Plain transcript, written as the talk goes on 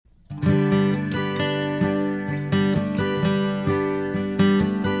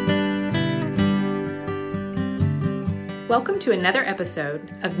Welcome to another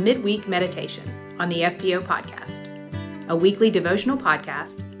episode of Midweek Meditation on the FPO Podcast, a weekly devotional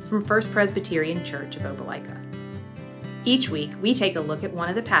podcast from First Presbyterian Church of Opelika. Each week, we take a look at one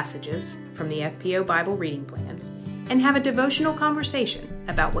of the passages from the FPO Bible reading plan and have a devotional conversation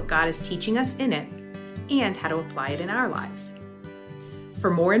about what God is teaching us in it and how to apply it in our lives. For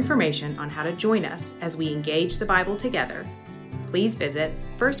more information on how to join us as we engage the Bible together, please visit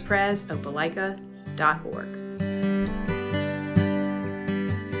firstpresopelika.org.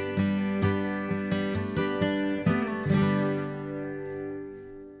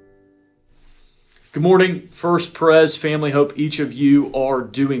 Good morning, First Pres family. Hope each of you are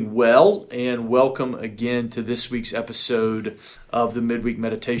doing well, and welcome again to this week's episode of the Midweek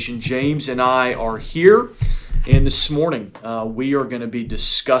Meditation. James and I are here, and this morning we are going to be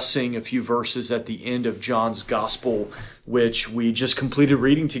discussing a few verses at the end of John's Gospel, which we just completed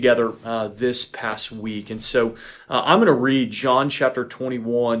reading together this past week. And so I'm going to read John chapter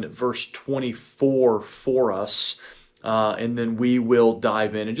 21, verse 24 for us. And then we will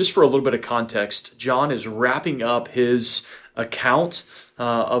dive in. And just for a little bit of context, John is wrapping up his account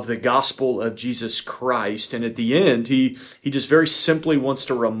of the gospel of Jesus Christ. And at the end, he just very simply wants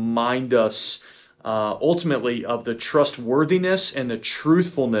to remind us ultimately of the trustworthiness and the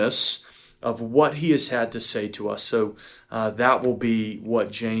truthfulness of what he has had to say to us. So that will be what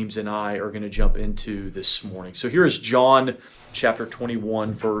James and I are going to jump into this morning. So here is John chapter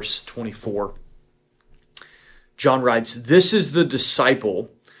 21, verse 24. John writes, "This is the disciple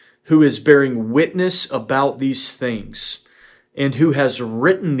who is bearing witness about these things and who has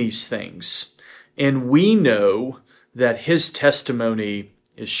written these things. And we know that his testimony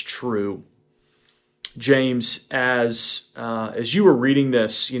is true." James, as you were reading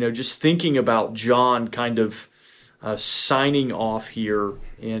this, just thinking about John kind of signing off here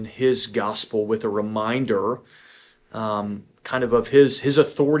in his gospel with a reminder kind of his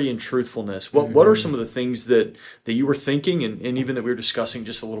authority and truthfulness. What are some of the things that you were thinking and even that we were discussing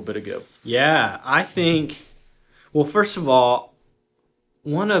just a little bit ago? Yeah, I think, well, first of all,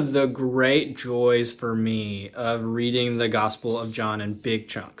 one of the great joys for me of reading the Gospel of John in big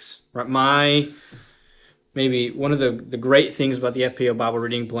chunks, right? Maybe one of the great things about the FPO Bible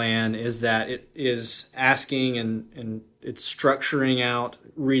reading plan is that it is asking and it's structuring out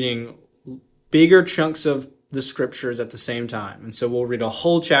reading bigger chunks of the scriptures at the same time. And so we'll read a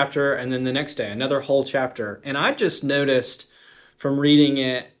whole chapter and then the next day another whole chapter. And I just noticed from reading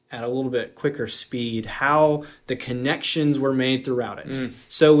it at a little bit quicker speed how the connections were made throughout it.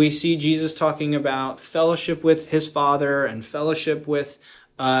 So we see Jesus talking about fellowship with his Father and fellowship with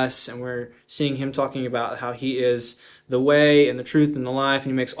us, and we're seeing him talking about how he is the way and the truth and the life,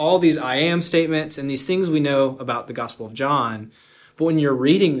 and he makes all these I am statements and these things we know about the Gospel of John. But when you're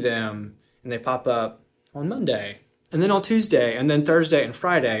reading them and they pop up on Monday, and then on Tuesday, and then Thursday and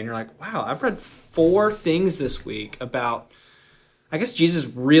Friday, and you're like, wow, I've read 4 things this week about, I guess Jesus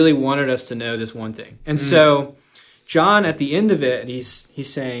really wanted us to know this one thing. And so John, at the end of it, he's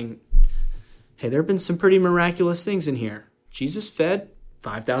saying, hey, there have been some pretty miraculous things in here. Jesus fed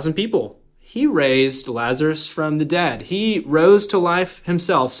 5,000 people. He raised Lazarus from the dead. He rose to life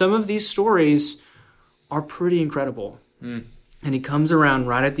himself. Some of these stories are pretty incredible. And he comes around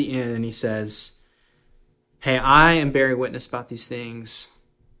right at the end and he says, hey, I am bearing witness about these things.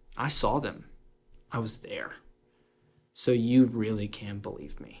 I saw them. I was there. So you really can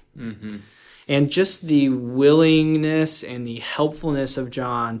believe me. And just the willingness and the helpfulness of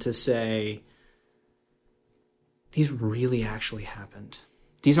John to say, these really actually happened.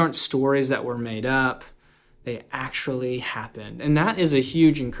 These aren't stories that were made up. They actually happened. And that is a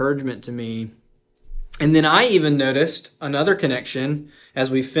huge encouragement to me. And then I even noticed another connection as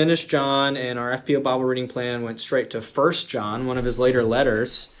we finished John and our FPO Bible reading plan went straight to 1 John, one of his later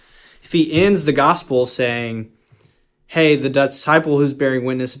letters. If he ends the gospel saying, hey, the disciple who's bearing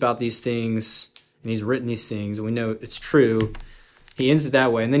witness about these things, and he's written these things, and we know it's true, he ends it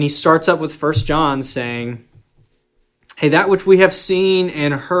that way. And then he starts up with 1 John saying, hey, that which we have seen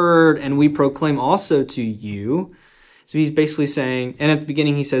and heard and we proclaim also to you. So he's basically saying, and at the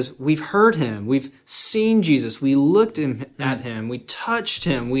beginning he says, we've heard him, we've seen Jesus, we looked at him, we touched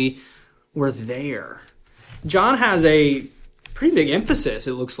him, we were there. John has a pretty big emphasis,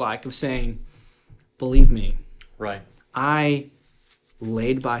 it looks like, of saying, believe me. Right. I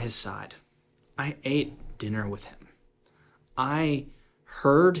laid by his side. I ate dinner with him. I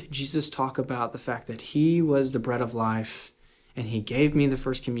heard Jesus talk about the fact that he was the bread of life and he gave me the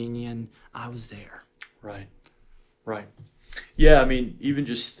first communion. I was there. Right. Yeah, I mean, even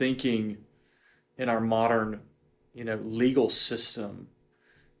just thinking in our modern, legal system,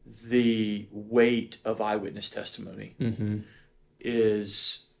 the weight of eyewitness testimony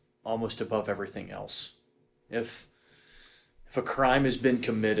is almost above everything else. If a crime has been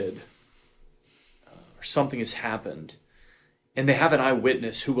committed or something has happened, and they have an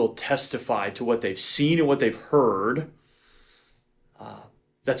eyewitness who will testify to what they've seen and what they've heard,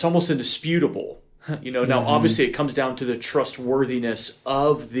 that's almost indisputable. Now obviously it comes down to the trustworthiness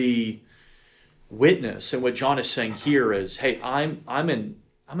of the witness, and what John is saying here is, hey, I'm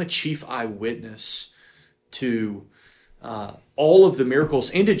a chief eyewitness to all of the miracles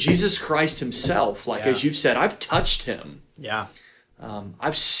and to Jesus Christ himself. As you've said, I've touched him. Yeah.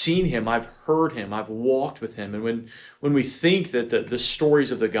 I've seen him. I've heard him. I've walked with him. And when we think that the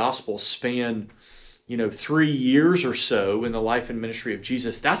stories of the gospel span, 3 years or so in the life and ministry of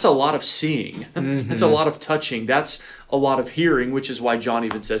Jesus, that's a lot of seeing. That's a lot of touching. That's a lot of hearing, which is why John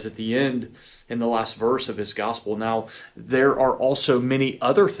even says at the end, in the last verse of his gospel, now there are also many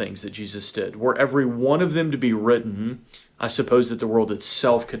other things that Jesus did. Were every one of them to be written, I suppose that the world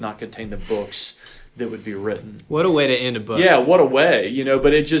itself could not contain the books that would be written. What a way to end a book. Yeah, what a way,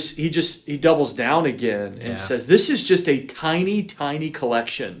 but he doubles down again and says, this is just a tiny, tiny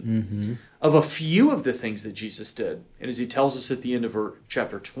collection of a few of the things that Jesus did. And as he tells us at the end of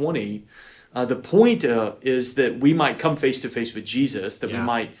chapter 20, the point is that we might come face to face with Jesus, that we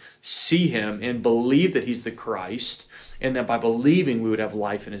might see him and believe that he's the Christ, and that by believing we would have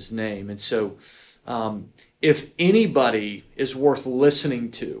life in his name. And so if anybody is worth listening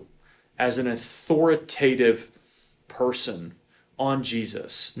to as an authoritative person on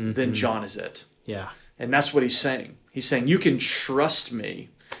Jesus, then John is it. Yeah. And that's what he's saying. He's saying, you can trust me.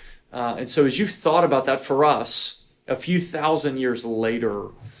 And so as you've thought about that for us, a few thousand years later,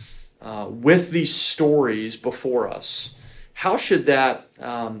 with these stories before us, how should that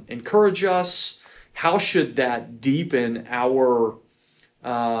encourage us? How should that deepen our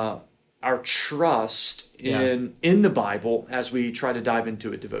trust in the Bible as we try to dive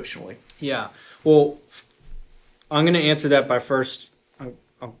into it devotionally? Yeah. Well, I'm going to answer that by first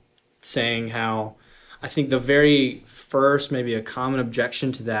saying how I think the very first, maybe a common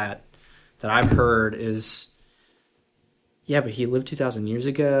objection to that I've heard is, yeah, but he lived 2,000 years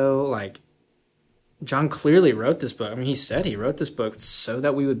ago. John clearly wrote this book. I mean, he said he wrote this book so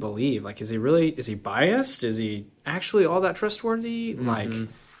that we would believe. Is he biased? Is he actually all that trustworthy?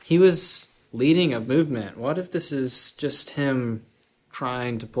 He was leading a movement. What if this is just him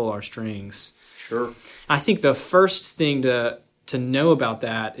trying to pull our strings? Sure. I think the first thing to know about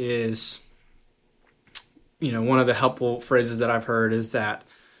that is, one of the helpful phrases that I've heard is that,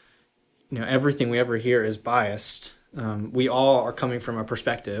 everything we ever hear is biased. We all are coming from a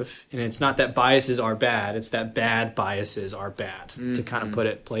perspective, and it's not that biases are bad, it's that bad biases are bad, to kind of put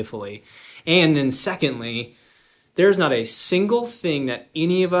it playfully. And then secondly, there's not a single thing that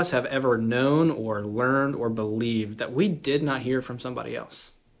any of us have ever known or learned or believed that we did not hear from somebody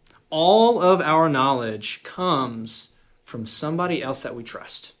else. All of our knowledge comes from somebody else that we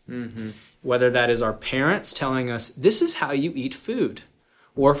trust. Whether that is our parents telling us, this is how you eat food,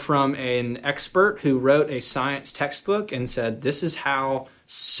 or from an expert who wrote a science textbook and said, this is how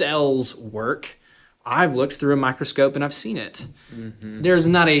cells work. I've looked through a microscope and I've seen it. There's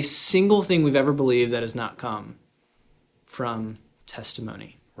not a single thing we've ever believed that has not come from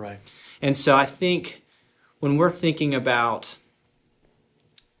testimony. Right. And so I think when we're thinking about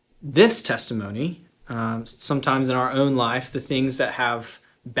this testimony, sometimes in our own life, the things that have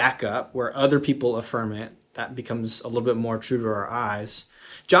backup where other people affirm it, that becomes a little bit more true to our eyes.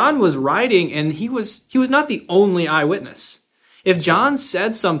 John was writing, and he was not the only eyewitness. If John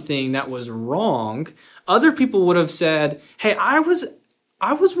said something that was wrong, other people would have said, hey, I was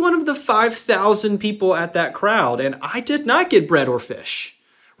one of the 5,000 people at that crowd, and I did not get bread or fish.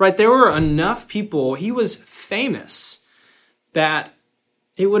 Right? There were enough people. He was famous that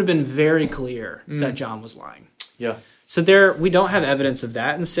it would have been very clear that John was lying. Yeah. So there, we don't have evidence of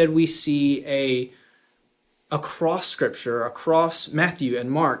that. Instead, we see across Scripture, across Matthew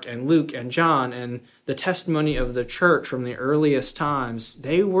and Mark and Luke and John and the testimony of the church from the earliest times,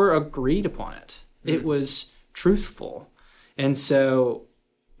 they were agreed upon it. It was truthful. And so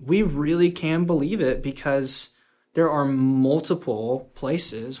we really can believe it because there are multiple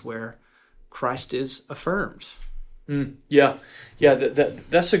places where Christ is affirmed. Yeah.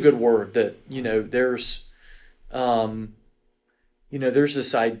 That's a good word. That there's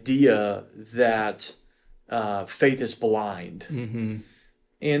this idea that faith is blind,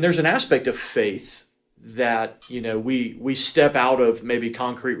 and there's an aspect of faith that we step out of maybe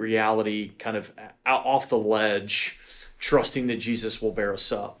concrete reality, kind of out off the ledge, trusting that Jesus will bear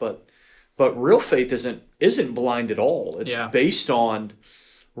us up. But real faith isn't blind at all. It's based on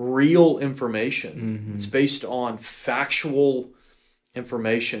real information. It's based on factual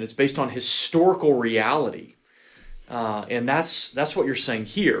information. It's based on historical reality. And that's what you're saying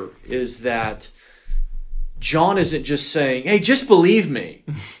here, is that John isn't just saying, hey, just believe me.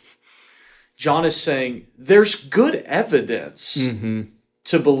 John is saying there's good evidence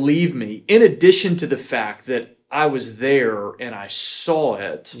to believe me, in addition to the fact that I was there and I saw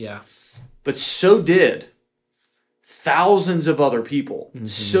it. Yeah. But so did thousands of other people.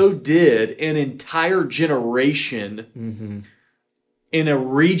 So did an entire generation in a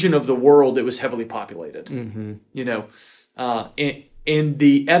region of the world that was heavily populated. You know, and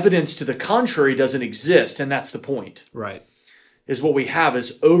the evidence to the contrary doesn't exist, and that's the point. Right. Is what we have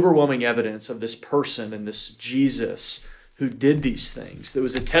is overwhelming evidence of this person and this Jesus who did these things, that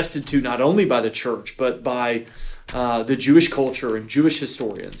was attested to not only by the church, but by the Jewish culture and Jewish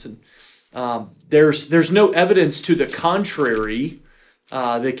historians. And there's no evidence to the contrary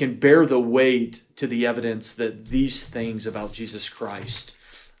that can bear the weight to the evidence that these things about Jesus Christ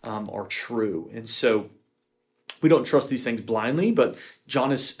are true. And so we don't trust these things blindly, but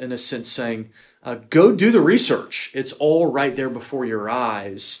John is, in a sense, saying, go do the research. It's all right there before your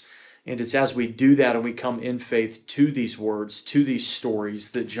eyes. And it's as we do that and we come in faith to these words, to these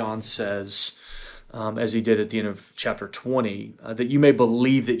stories, that John says, as he did at the end of chapter 20, that you may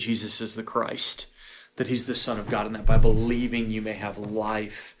believe that Jesus is the Christ, that he's the Son of God, and that by believing you may have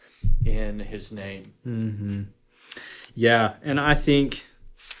life in his name. Yeah, and I think,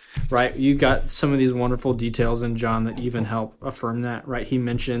 right, you got some of these wonderful details in John that even help affirm that, right? He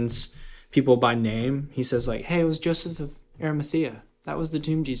mentions people by name. He says, like, hey, it was Joseph of Arimathea. That was the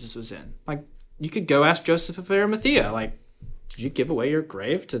tomb Jesus was in. Like, you could go ask Joseph of Arimathea, like, did you give away your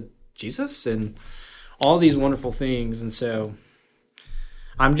grave to Jesus? And all these wonderful things. And so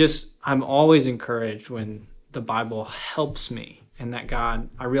I'm always encouraged when the Bible helps me, and that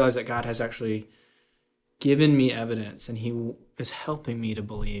I realize that God has actually given me evidence, and he is helping me to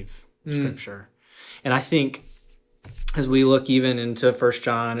believe Scripture. And I think as we look even into 1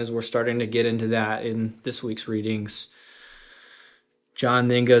 John, as we're starting to get into that in this week's readings, John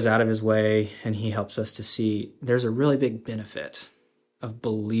then goes out of his way and he helps us to see there's a really big benefit of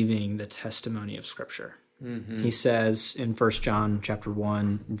believing the testimony of Scripture. He says in 1 John chapter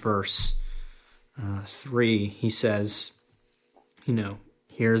 1, verse 3, he says,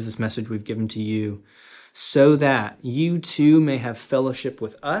 here's this message we've given to you, so that you too may have fellowship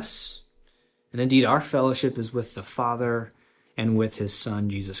with us. And indeed, our fellowship is with the Father and with his Son,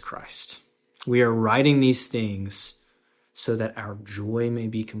 Jesus Christ. We are writing these things so that our joy may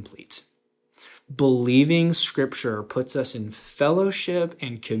be complete. Believing Scripture puts us in fellowship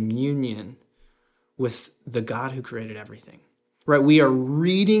and communion with the God who created everything. Right? We are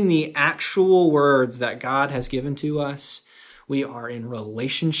reading the actual words that God has given to us. We are in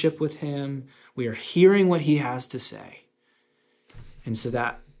relationship with him. We are hearing what he has to say. And so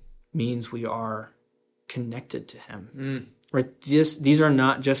that means we are connected to him. Right? These are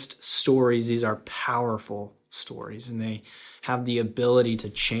not just stories. These are powerful stories. And they have the ability to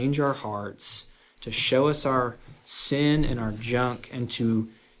change our hearts, to show us our sin and our junk, and to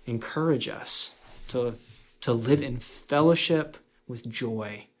encourage us to live in fellowship with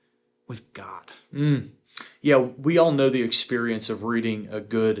joy with God. Yeah, we all know the experience of reading a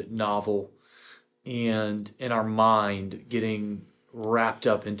good novel and in our mind getting wrapped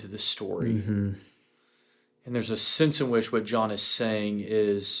up into the story. And there's a sense in which what John is saying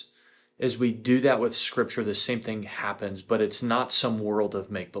is, as we do that with Scripture, the same thing happens, but it's not some world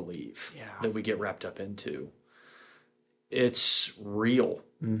of make-believe that we get wrapped up into. It's real.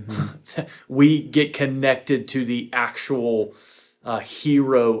 We get connected to the actual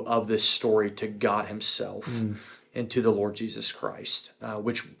hero of this story, to God himself and to the Lord Jesus Christ,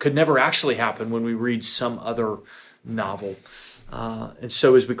 which could never actually happen when we read some other novel. And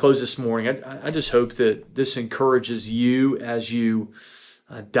so as we close this morning, I just hope that this encourages you as you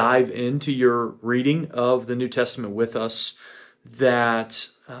dive into your reading of the New Testament with us, that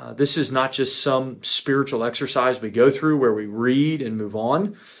this is not just some spiritual exercise we go through where we read and move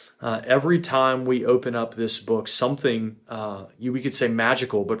on. Every time we open up this book, something, we could say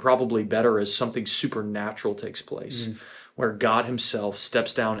magical, but probably better, is something supernatural takes place, where God himself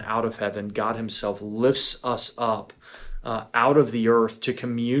steps down out of heaven. God himself lifts us up out of the earth to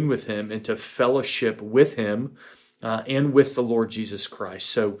commune with him and to fellowship with him and with the Lord Jesus Christ.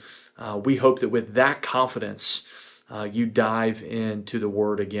 So we hope that with that confidence, you dive into the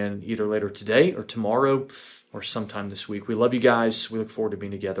Word again, either later today or tomorrow or sometime this week. We love you guys. We look forward to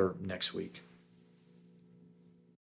being together next week.